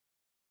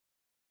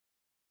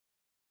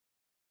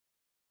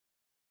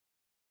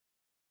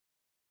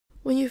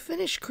When you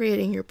finish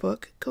creating your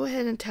book, go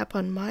ahead and tap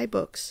on My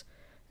Books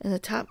in the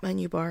top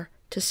menu bar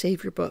to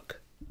save your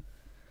book.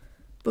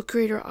 Book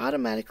Creator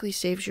automatically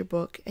saves your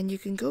book, and you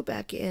can go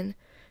back in,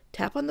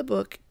 tap on the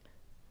book,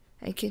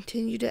 and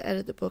continue to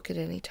edit the book at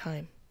any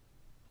time.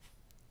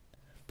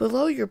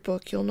 Below your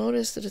book, you'll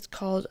notice that it's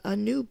called A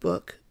New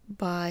Book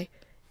by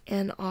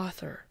an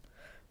Author.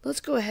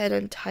 Let's go ahead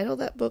and title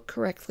that book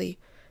correctly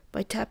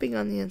by tapping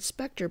on the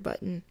Inspector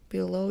button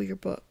below your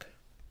book.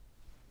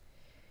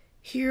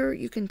 Here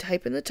you can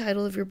type in the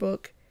title of your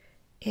book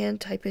and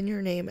type in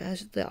your name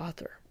as the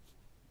author.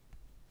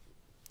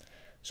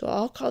 So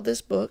I'll call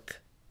this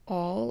book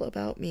All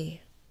About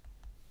Me.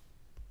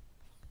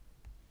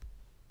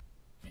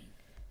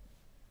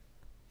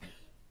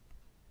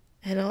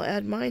 And I'll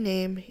add my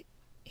name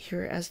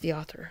here as the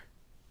author.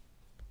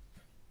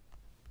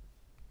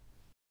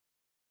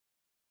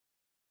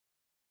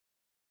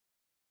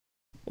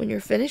 When you're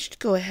finished,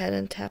 go ahead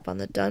and tap on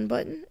the Done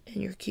button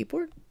in your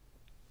keyboard,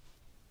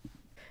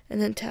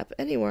 and then tap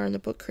anywhere on the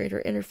Book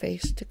Creator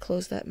interface to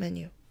close that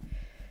menu.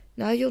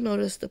 Now you'll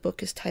notice the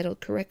book is titled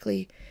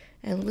correctly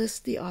and lists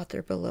the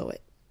author below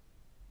it.